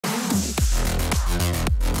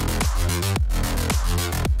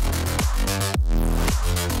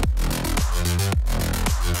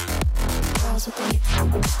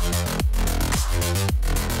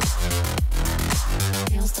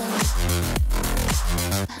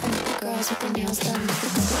girls with their nails done.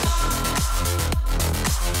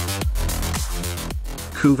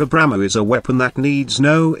 KUVA BRAMMA is a weapon that needs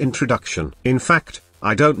no introduction. In fact,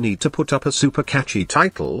 I don't need to put up a super catchy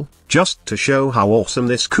title, just to show how awesome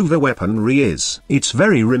this KUVA weaponry is. It's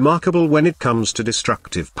very remarkable when it comes to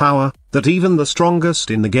destructive power, that even the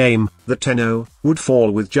strongest in the game, the Tenno, would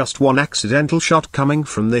fall with just one accidental shot coming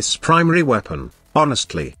from this primary weapon.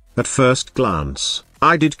 Honestly, at first glance,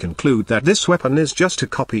 I did conclude that this weapon is just a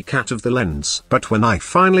copycat of the lens. But when I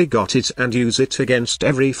finally got it and use it against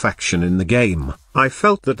every faction in the game, I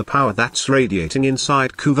felt that the power that's radiating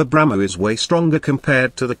inside KUVA BRAMMA is way stronger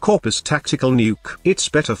compared to the Corpus tactical nuke. It's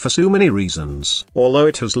better for so many reasons. Although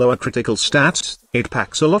it has lower critical stats, it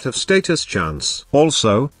packs a lot of status chance.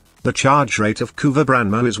 Also, the charge rate of KUVA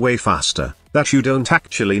BRAMMA is way faster, that you don't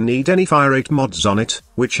actually need any fire rate mods on it,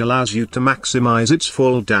 which allows you to maximize its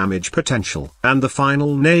full damage potential. And the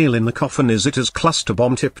final nail in the coffin is it has cluster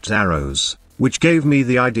bomb tipped arrows, which gave me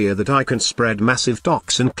the idea that I can spread massive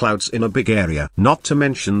toxin clouds in a big area. Not to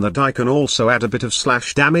mention that I can also add a bit of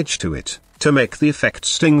slash damage to it, to make the effect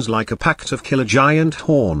stings like a pact of killer giant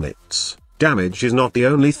hornets. Damage is not the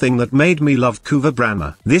only thing that made me love KUVA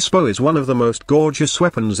BRAMMA. This bow is one of the most gorgeous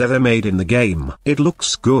weapons ever made in the game. It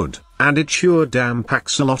looks good, and it sure damn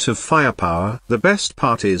packs a lot of firepower. The best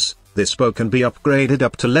part is, this bow can be upgraded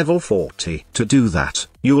up to level 40. To do that,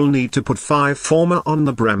 you'll need to put 5 former on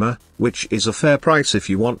the BRAMMA, which is a fair price if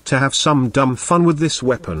you want to have some dumb fun with this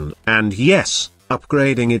weapon. And yes,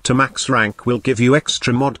 upgrading it to max rank will give you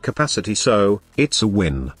extra mod capacity, so it's a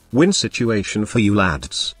win-win situation for you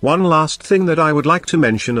lads. One last thing that I would like to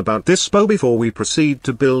mention about this bow before we proceed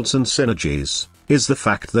to builds and synergies, is the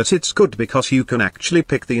fact that it's good because you can actually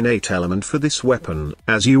pick the innate element for this weapon.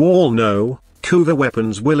 As you all know, KUVA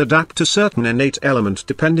weapons will adapt to certain innate element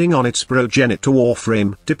depending on its progenitor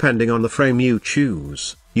Warframe. Depending on the frame you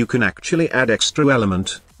choose, you can actually add extra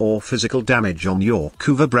element, or physical damage on your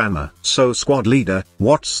KUVA BRAMMA. So squad leader,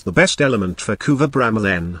 what's the best element for KUVA BRAMMA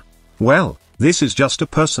then? Well, this is just a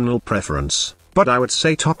personal preference, but I would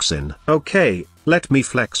say toxin. Okay, let me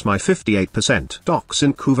flex my 58%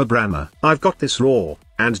 toxin KUVA BRAMMA. I've got this raw,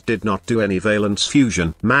 and did not do any valence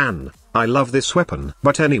fusion. Man, I love this weapon.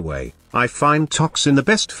 But anyway, I find toxin the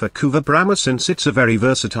best for KUVA BRAMMA since it's a very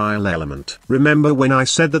versatile element. Remember when I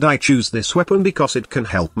said that I choose this weapon because it can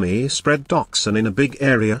help me spread toxin in a big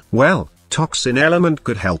area? Well, toxin element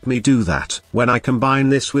could help me do that. When I combine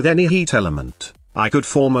this with any heat element, I could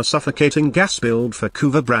form a suffocating gas build for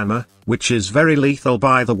KUVA BRAMMA, which is very lethal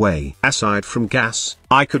by the way. Aside from gas,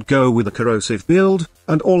 I could go with a corrosive build,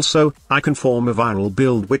 and also, I can form a viral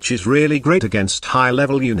build which is really great against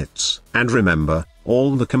high-level units. And remember,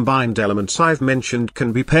 all the combined elements I've mentioned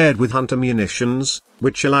can be paired with hunter munitions,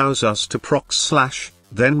 which allows us to proc slash,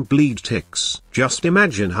 then bleed ticks. Just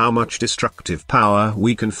imagine how much destructive power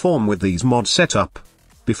we can form with these mods setup.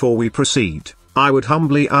 Before we proceed, I would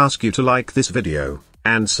humbly ask you to like this video,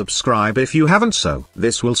 and subscribe if you haven't so.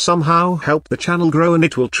 This will somehow help the channel grow and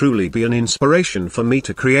it will truly be an inspiration for me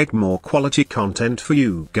to create more quality content for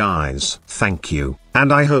you guys. Thank you,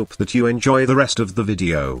 and I hope that you enjoy the rest of the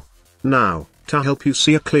video. Now, to help you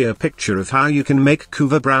see a clear picture of how you can make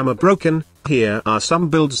KUVA BRAMMA broken, here are some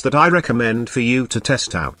builds that I recommend for you to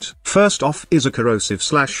test out. First off is a corrosive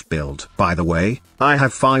slash build. By the way, I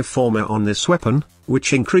have 5 former on this weapon,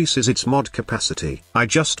 which increases its mod capacity. I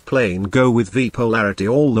just plain go with V polarity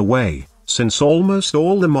all the way, since almost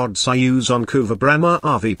all the mods I use on KUVA BRAMMA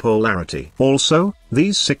are V polarity. Also,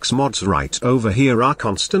 these 6 mods right over here are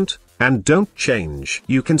constant, and don't change.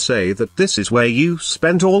 You can say that this is where you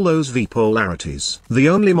spent all those V polarities. The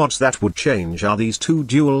only mods that would change are these 2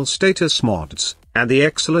 dual status mods, and the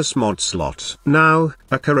Exilus mod slot. Now,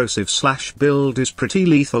 a corrosive slash build is pretty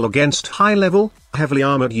lethal against high-level, heavily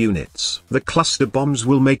armored units. The cluster bombs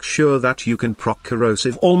will make sure that you can proc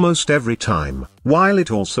corrosive almost every time, while it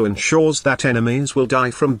also ensures that enemies will die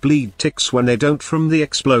from bleed ticks when they don't from the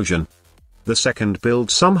explosion. The second build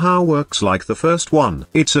somehow works like the first one.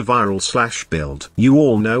 It's a viral slash build. You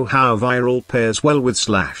all know how viral pairs well with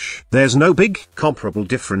slash. There's no big comparable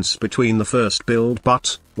difference between the first build,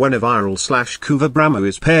 but when a viral slash KUVA BRAMMA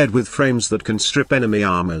is paired with frames that can strip enemy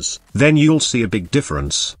armors, then you'll see a big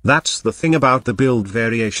difference. That's the thing about the build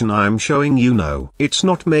variation I'm showing you now. It's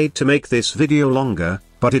not made to make this video longer,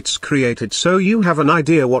 but it's created so you have an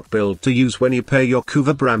idea what build to use when you pair your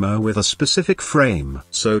KUVA BRAMMA with a specific frame.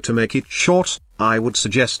 So to make it short, I would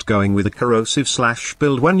suggest going with a corrosive slash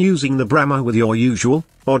build when using the BRAMMA with your usual,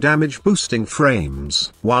 or damage boosting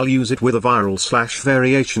frames, while use it with a viral slash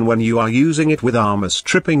variation when you are using it with armor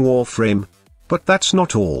stripping Warframe. But that's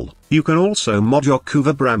not all. You can also mod your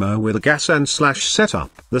KUVA BRAMMA with a gas and slash setup.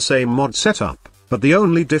 The same mod setup, but the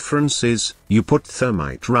only difference is, you put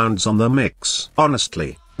thermite rounds on the mix.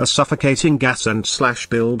 Honestly, a suffocating gas and slash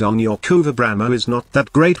build on your KUVA BRAMMA is not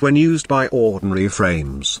that great when used by ordinary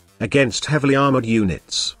frames, against heavily armored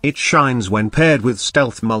units. It shines when paired with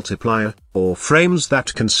stealth multiplier, or frames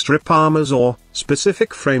that can strip armors, or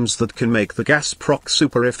specific frames that can make the gas proc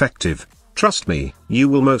super effective. Trust me, you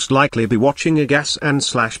will most likely be watching a gas and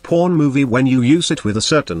slash porn movie when you use it with a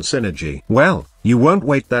certain synergy. Well, you won't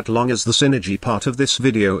wait that long, as the synergy part of this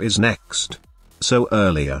video is next. So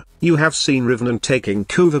earlier, you have seen Revenant taking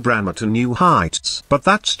KUVA BRAMMA to new heights. But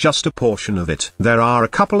that's just a portion of it. There are a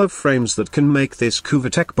couple of frames that can make this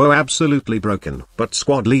KUVA tech bow absolutely broken. But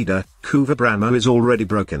squad leader, KUVA BRAMMA is already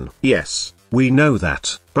broken. Yes, we know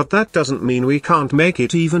that. But that doesn't mean we can't make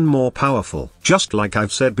it even more powerful. Just like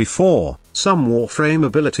I've said before, some Warframe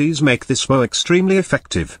abilities make this bow extremely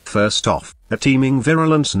effective. First off, a teaming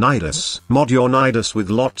virulence Nidus. Mod your Nidus with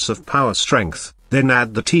lots of power strength, then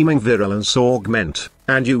add the teaming virulence augment,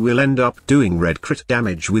 and you will end up doing red crit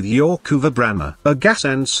damage with your KUVA BRAMMA. A gas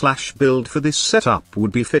and slash build for this setup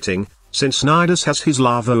would be fitting, since Nidus has his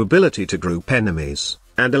lava ability to group enemies,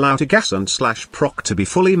 and allow a gas and slash proc to be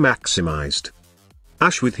fully maximized.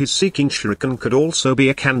 Ash with his Seeking Shuriken could also be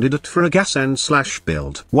a candidate for a gas and slash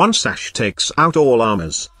build. Once Ash takes out all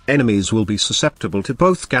armors, enemies will be susceptible to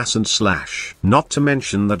both gas and slash. Not to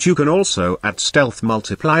mention that you can also add stealth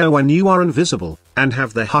multiplier when you are invisible, and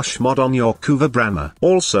have the Hush mod on your KUVA BRAMMA.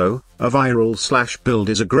 Also, a viral slash build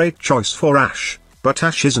is a great choice for Ash. But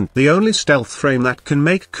Ash isn't the only stealth frame that can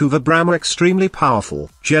make KUVA BRAMMA extremely powerful.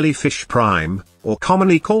 Jellyfish Prime, or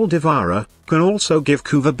commonly called Devourer, can also give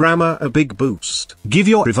KUVA BRAMMA a big boost. Give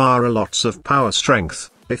your Devourer lots of power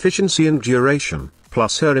strength, efficiency and duration,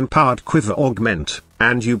 plus her empowered quiver augment,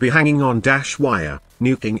 and you be hanging on dash wire,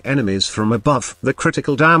 nuking enemies from above. The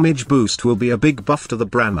critical damage boost will be a big buff to the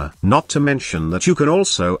BRAMMA. Not to mention that you can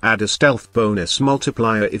also add a stealth bonus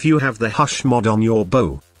multiplier if you have the Hush mod on your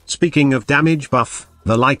bow. Speaking of damage buff,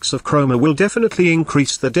 the likes of Chroma will definitely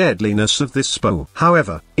increase the deadliness of this bow.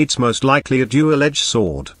 However, it's most likely a dual-edged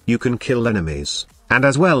sword. You can kill enemies, and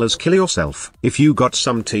as well as kill yourself. If you got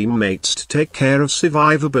some teammates to take care of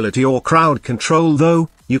survivability or crowd control though,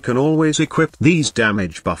 you can always equip these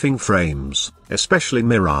damage buffing frames, especially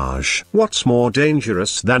Mirage. What's more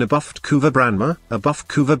dangerous than a buffed KUVA BRAMMA? A buff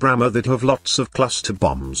KUVA BRAMMA that have lots of cluster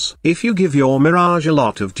bombs. If you give your Mirage a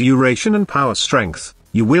lot of duration and power strength,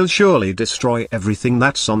 you will surely destroy everything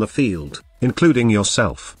that's on the field, including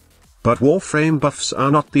yourself. But Warframe buffs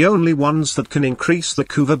are not the only ones that can increase the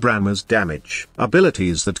KUVA BRAMMA's damage.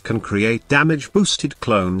 Abilities that can create damage-boosted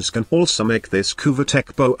clones can also make this KUVA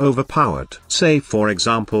tech bow overpowered. Say for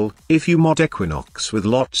example, if you mod Equinox with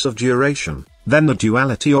lots of duration, then the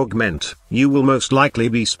duality augment, you will most likely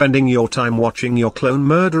be spending your time watching your clone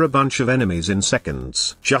murder a bunch of enemies in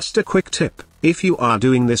seconds. Just a quick tip, if you are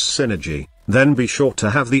doing this synergy, then be sure to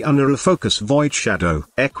have the Unuru Focus Void Shadow.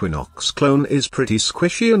 Equinox clone is pretty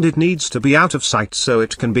squishy and it needs to be out of sight so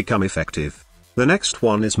it can become effective. The next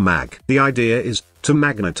one is Mag. The idea is to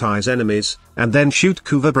magnetize enemies, and then shoot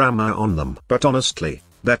KUVA BRAMMA on them. But honestly,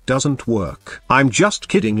 that doesn't work. I'm just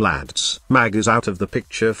kidding lads. Mag is out of the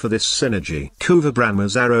picture for this synergy. KUVA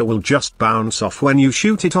BRAMMA's arrow will just bounce off when you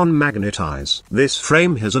shoot it on magnetize. This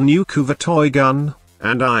frame has a new KUVA toy gun,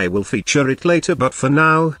 and I will feature it later, but for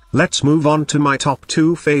now, let's move on to my top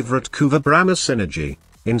 2 favorite KUVA BRAMMA synergy.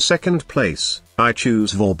 In second place, I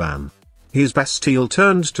choose Vorban. His Bastille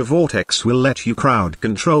turned to Vortex will let you crowd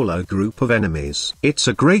control a group of enemies. It's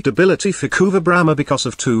a great ability for KUVA BRAMMA because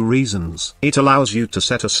of 2 reasons. It allows you to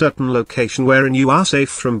set a certain location wherein you are safe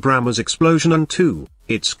from BRAMMA's explosion, and 2,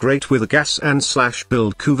 it's great with a gas and slash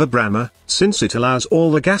build KUVA BRAMMA, since it allows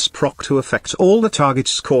all the gas proc to affect all the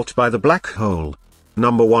targets caught by the black hole.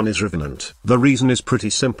 Number 1 is Revenant. The reason is pretty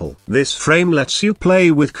simple. This frame lets you play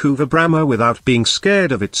with KUVA BRAMMA without being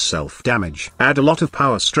scared of its self-damage. Add a lot of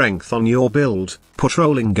power strength on your build, put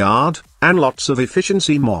rolling guard, and lots of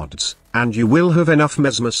efficiency mods, and you will have enough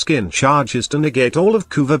Mesmer skin charges to negate all of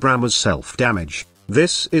KUVA BRAMMA's self-damage.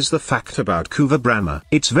 This is the fact about KUVA BRAMMA.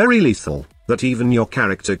 It's very lethal, that even your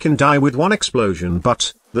character can die with one explosion,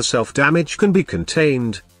 but the self-damage can be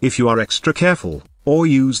contained, if you are extra careful, or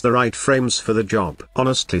use the right frames for the job.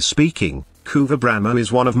 Honestly speaking, KUVA BRAMMA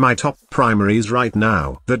is one of my top primaries right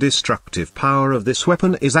now. The destructive power of this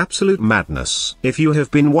weapon is absolute madness. If you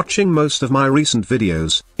have been watching most of my recent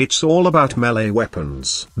videos, it's all about melee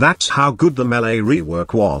weapons. That's how good the melee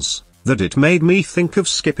rework was, that it made me think of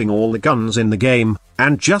skipping all the guns in the game,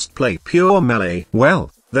 and just play pure melee.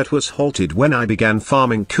 Well, that was halted when I began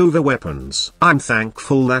farming KUVA weapons. I'm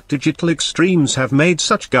thankful that Digital Extremes have made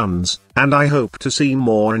such guns, and I hope to see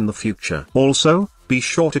more in the future. Also, be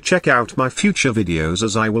sure to check out my future videos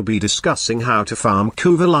as I will be discussing how to farm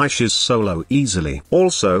KUVA Leashes solo easily.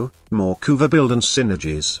 Also, more KUVA build and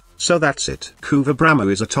synergies. So that's it. KUVA BRAMMA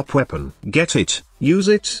is a top weapon. Get it, use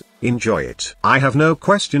it, enjoy it. I have no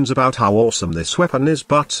questions about how awesome this weapon is,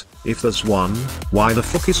 but if there's one, why the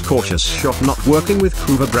fuck is Cautious Shot not working with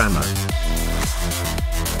KUVA BRAMMA?